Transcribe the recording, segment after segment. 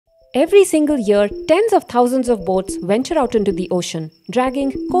Every single year, tens of thousands of boats venture out into the ocean,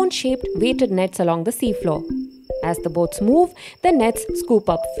 dragging cone-shaped weighted nets along the seafloor. As the boats move, the nets scoop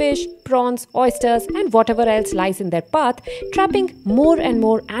up fish, prawns, oysters, and whatever else lies in their path, trapping more and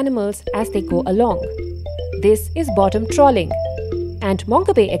more animals as they go along. This is bottom trawling. And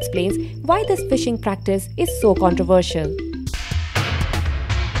Mongabay explains why this fishing practice is so controversial.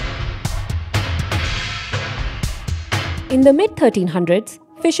 In the mid-1300s,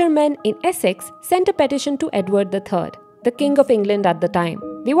 fishermen in Essex sent a petition to Edward III, the King of England at the time.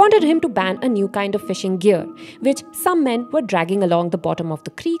 They wanted him to ban a new kind of fishing gear, which some men were dragging along the bottom of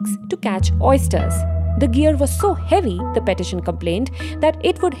the creeks to catch oysters. The gear was so heavy, the petition complained, that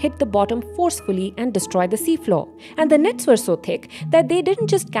it would hit the bottom forcefully and destroy the seafloor. And the nets were so thick that they didn't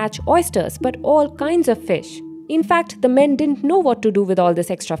just catch oysters, but all kinds of fish. In fact, the men didn't know what to do with all this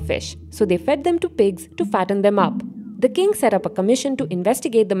extra fish, so they fed them to pigs to fatten them up. The king set up a commission to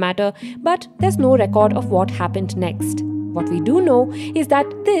investigate the matter, but there's no record of what happened next. What we do know is that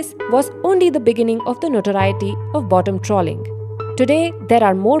this was only the beginning of the notoriety of bottom trawling. Today, there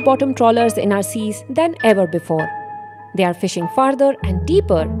are more bottom trawlers in our seas than ever before. They are fishing farther and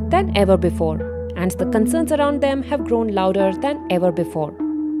deeper than ever before, and the concerns around them have grown louder than ever before.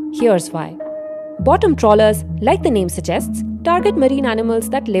 Here's why. Bottom trawlers, like the name suggests, target marine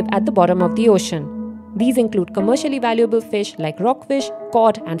animals that live at the bottom of the ocean. These include commercially valuable fish like rockfish,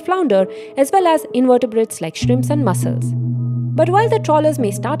 cod, and flounder, as well as invertebrates like shrimps and mussels. But while the trawlers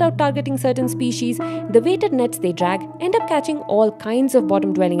may start out targeting certain species, the weighted nets they drag end up catching all kinds of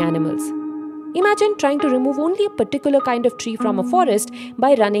bottom-dwelling animals. Imagine trying to remove only a particular kind of tree from a forest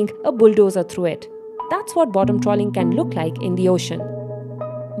by running a bulldozer through it. That's what bottom trawling can look like in the ocean.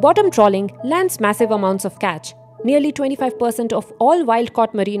 Bottom trawling lands massive amounts of catch, nearly 25% of all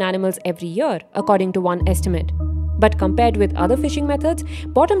wild-caught marine animals every year, according to one estimate. But compared with other fishing methods,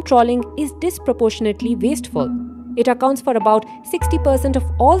 bottom trawling is disproportionately wasteful. It accounts for about 60% of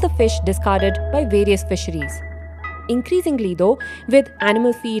all the fish discarded by various fisheries. Increasingly though, with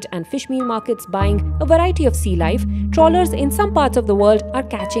animal feed and fish meal markets buying a variety of sea life, trawlers in some parts of the world are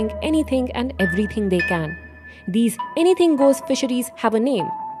catching anything and everything they can. These anything-goes fisheries have a name: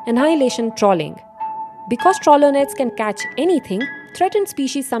 annihilation trawling. Because trawler nets can catch anything, threatened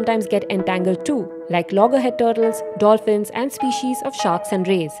species sometimes get entangled too, like loggerhead turtles, dolphins, and species of sharks and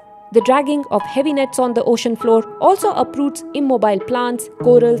rays. The dragging of heavy nets on the ocean floor also uproots immobile plants,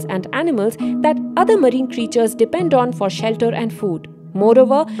 corals, and animals that other marine creatures depend on for shelter and food.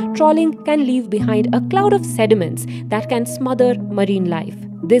 Moreover, trawling can leave behind a cloud of sediments that can smother marine life.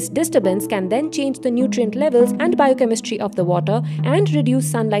 This disturbance can then change the nutrient levels and biochemistry of the water and reduce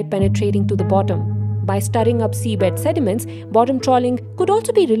sunlight penetrating to the bottom. By stirring up seabed sediments, bottom trawling could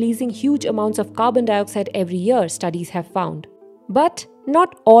also be releasing huge amounts of carbon dioxide every year, studies have found. But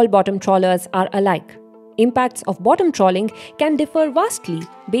not all bottom trawlers are alike. Impacts of bottom trawling can differ vastly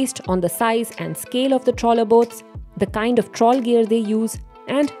based on the size and scale of the trawler boats, the kind of trawl gear they use,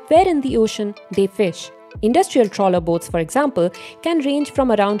 and where in the ocean they fish. Industrial trawler boats, for example, can range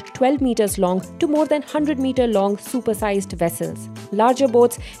from around 12 meters long to more than 100-meter long supersized vessels. Larger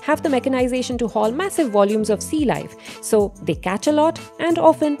boats have the mechanization to haul massive volumes of sea life, so they catch a lot and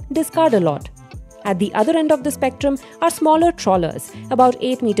often discard a lot. At the other end of the spectrum are smaller trawlers, about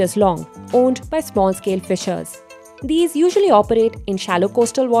 8 meters long, owned by small-scale fishers. These usually operate in shallow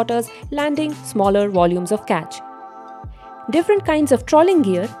coastal waters, landing smaller volumes of catch. Different kinds of trawling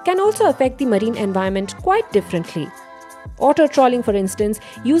gear can also affect the marine environment quite differently. Otter trawling, for instance,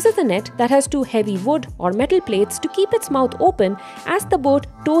 uses a net that has two heavy wood or metal plates to keep its mouth open as the boat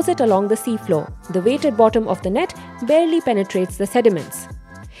tows it along the seafloor. The weighted bottom of the net barely penetrates the sediments.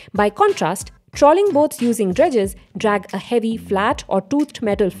 By contrast, trawling boats using dredges drag a heavy, flat or toothed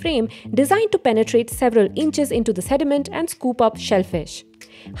metal frame designed to penetrate several inches into the sediment and scoop up shellfish.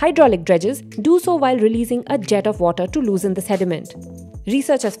 Hydraulic dredges do so while releasing a jet of water to loosen the sediment.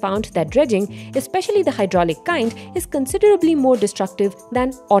 Research has found that dredging, especially the hydraulic kind, is considerably more destructive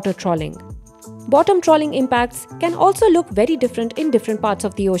than otter trawling. Bottom trawling impacts can also look very different in different parts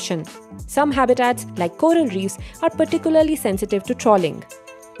of the ocean. Some habitats, like coral reefs, are particularly sensitive to trawling.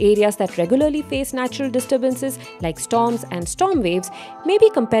 Areas that regularly face natural disturbances like storms and storm waves may be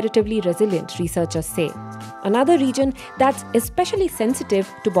comparatively resilient, researchers say. Another region that's especially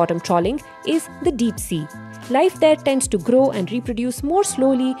sensitive to bottom trawling is the deep sea. Life there tends to grow and reproduce more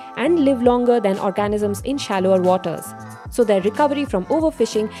slowly and live longer than organisms in shallower waters, so their recovery from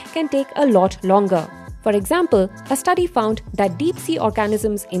overfishing can take a lot longer. For example, a study found that deep-sea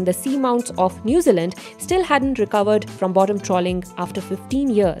organisms in the seamounts of New Zealand still hadn't recovered from bottom trawling after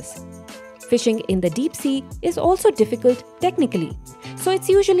 15 years. Fishing in the deep sea is also difficult technically, so it's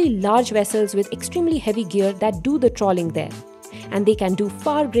usually large vessels with extremely heavy gear that do the trawling there, and they can do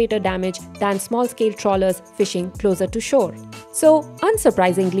far greater damage than small-scale trawlers fishing closer to shore. So,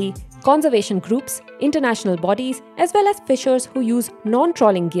 unsurprisingly, conservation groups, international bodies, as well as fishers who use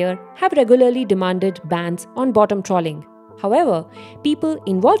non-trawling gear have regularly demanded bans on bottom trawling. However, people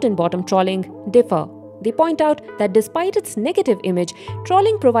involved in bottom trawling differ. They point out that despite its negative image,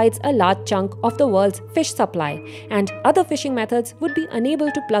 trawling provides a large chunk of the world's fish supply, and other fishing methods would be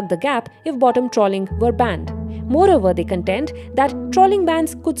unable to plug the gap if bottom trawling were banned. Moreover, they contend that trawling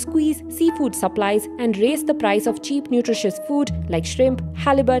bans could squeeze seafood supplies and raise the price of cheap, nutritious food like shrimp,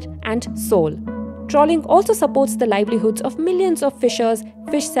 halibut, and sole. Trawling also supports the livelihoods of millions of fishers,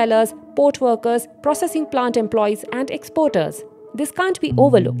 fish sellers, port workers, processing plant employees, and exporters. This can't be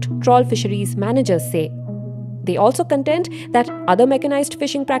overlooked, trawl fisheries managers say. They also contend that other mechanized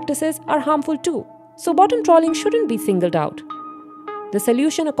fishing practices are harmful too, so bottom trawling shouldn't be singled out. The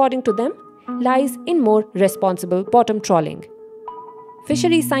solution, according to them, lies in more responsible bottom trawling.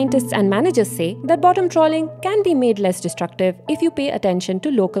 Fisheries scientists and managers say that bottom trawling can be made less destructive if you pay attention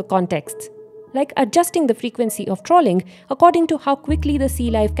to local contexts, like adjusting the frequency of trawling according to how quickly the sea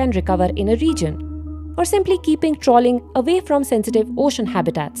life can recover in a region, or simply keeping trawling away from sensitive ocean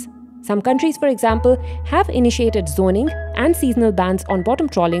habitats. Some countries, for example, have initiated zoning and seasonal bans on bottom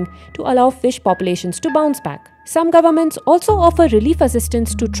trawling to allow fish populations to bounce back. Some governments also offer relief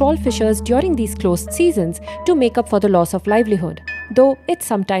assistance to trawl fishers during these closed seasons to make up for the loss of livelihood, though it's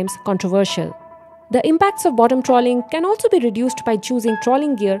sometimes controversial. The impacts of bottom trawling can also be reduced by choosing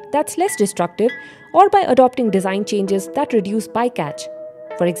trawling gear that's less destructive or by adopting design changes that reduce bycatch.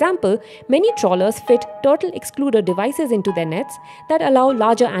 For example, many trawlers fit turtle excluder devices into their nets that allow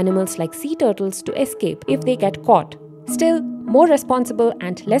larger animals like sea turtles to escape if they get caught. Still, more responsible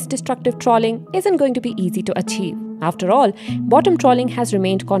and less destructive trawling isn't going to be easy to achieve. After all, bottom trawling has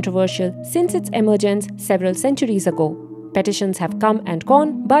remained controversial since its emergence several centuries ago. Petitions have come and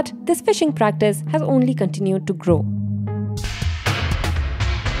gone, but this fishing practice has only continued to grow.